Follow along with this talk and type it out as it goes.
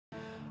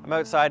I'm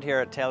outside here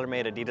at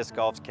TaylorMade Adidas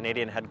Golf's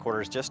Canadian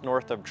headquarters just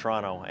north of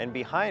Toronto, and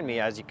behind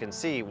me, as you can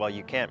see, well,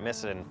 you can't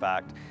miss it in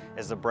fact,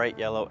 is the bright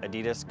yellow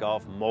Adidas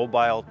Golf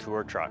mobile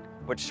tour truck,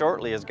 which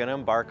shortly is going to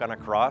embark on a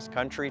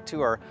cross-country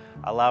tour,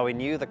 allowing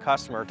you, the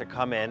customer, to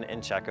come in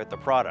and check out the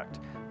product.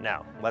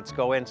 Now, let's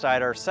go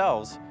inside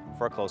ourselves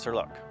for a closer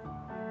look.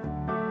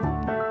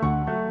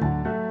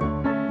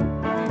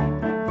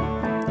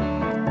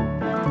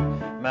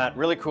 Matt,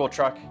 really cool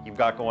truck you've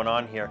got going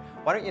on here.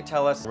 Why don't you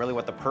tell us really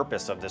what the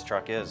purpose of this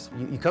truck is?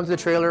 You come to the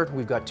trailer,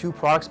 we've got two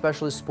product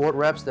specialists, sport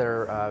reps that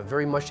are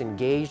very much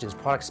engaged as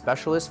product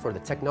specialists for the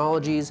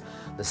technologies,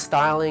 the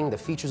styling, the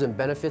features and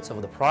benefits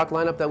of the product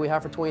lineup that we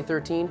have for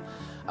 2013.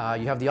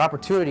 You have the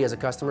opportunity as a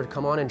customer to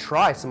come on and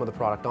try some of the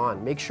product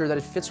on. Make sure that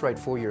it fits right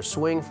for your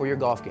swing, for your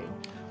golf game.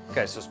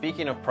 Okay, so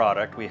speaking of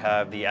product, we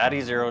have the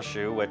Adi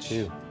shoe, which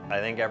I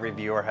think every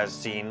viewer has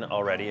seen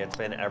already. It's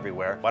been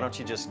everywhere. Why don't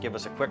you just give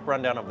us a quick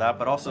rundown of that,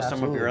 but also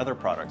some of your other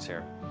products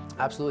here.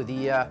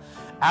 Absolutely. The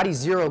Adi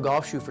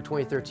golf shoe for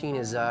 2013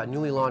 is a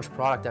newly launched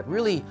product that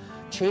really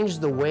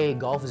changed the way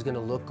golf is going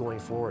to look going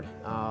forward.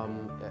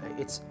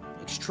 It's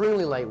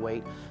extremely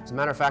lightweight. As a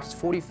matter of fact, it's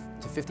 40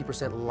 to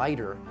 50%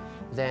 lighter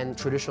than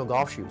traditional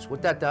golf shoes.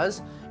 What that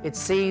does, it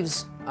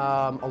saves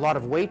a lot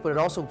of weight, but it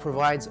also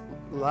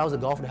allows the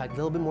golfer to have a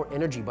little bit more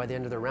energy by the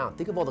end of the round.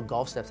 Think of all the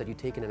golf steps that you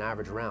take in an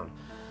average round.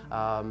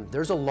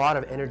 There's a lot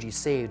of energy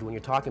saved when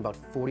you're talking about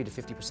 40 to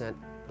 50%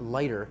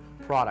 lighter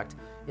product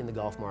in the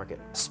golf market.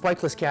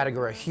 Spikeless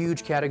category, a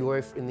huge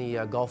category in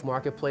the golf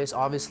marketplace.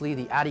 Obviously,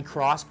 the Adi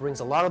Cross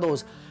brings a lot of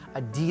those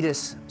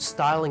Adidas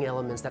styling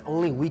elements that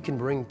only we can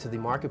bring to the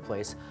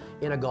marketplace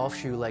in a golf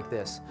shoe like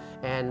this.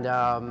 And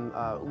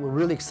we're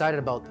really excited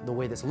about the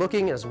way this is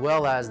looking, as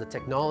well as the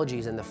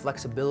technologies and the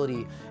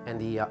flexibility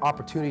and the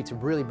opportunity to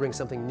really bring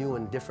something new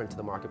and different to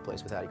the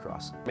marketplace with Adi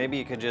Cross. Maybe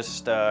you could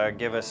just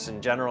give us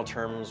in general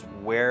terms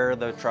where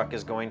the truck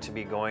is going to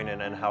be going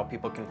and how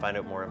people can find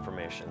out more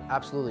information.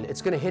 Absolutely.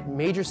 It's going to hit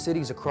major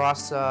cities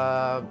across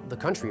the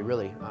country,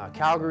 really.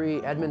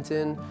 Calgary,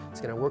 Edmonton.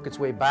 It's going to work its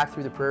way back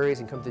through the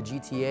prairies and come to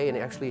GTA and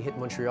actually hit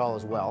Montreal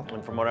as well.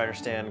 And from what I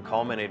understand,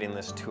 culminating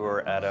this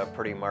tour at a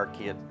pretty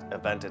marquee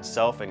event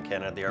itself in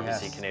Canada, the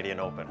RBC Canadian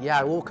Open. Yeah,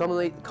 it will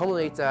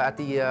culminate at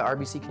the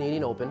RBC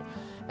Canadian Open,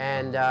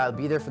 and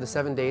be there for the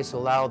 7 days to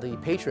allow the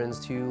patrons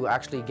to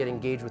actually get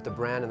engaged with the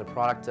brand and the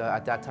product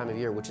at that time of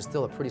year, which is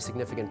still a pretty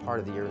significant part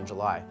of the year in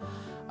July.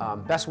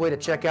 Best way to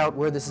check out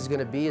where this is going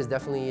to be is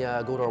definitely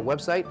go to our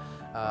website.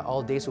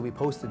 All dates will be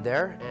posted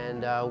there,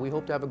 and we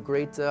hope to have a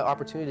great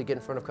opportunity to get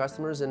in front of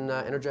customers and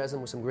energize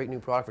them with some great new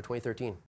product for 2013.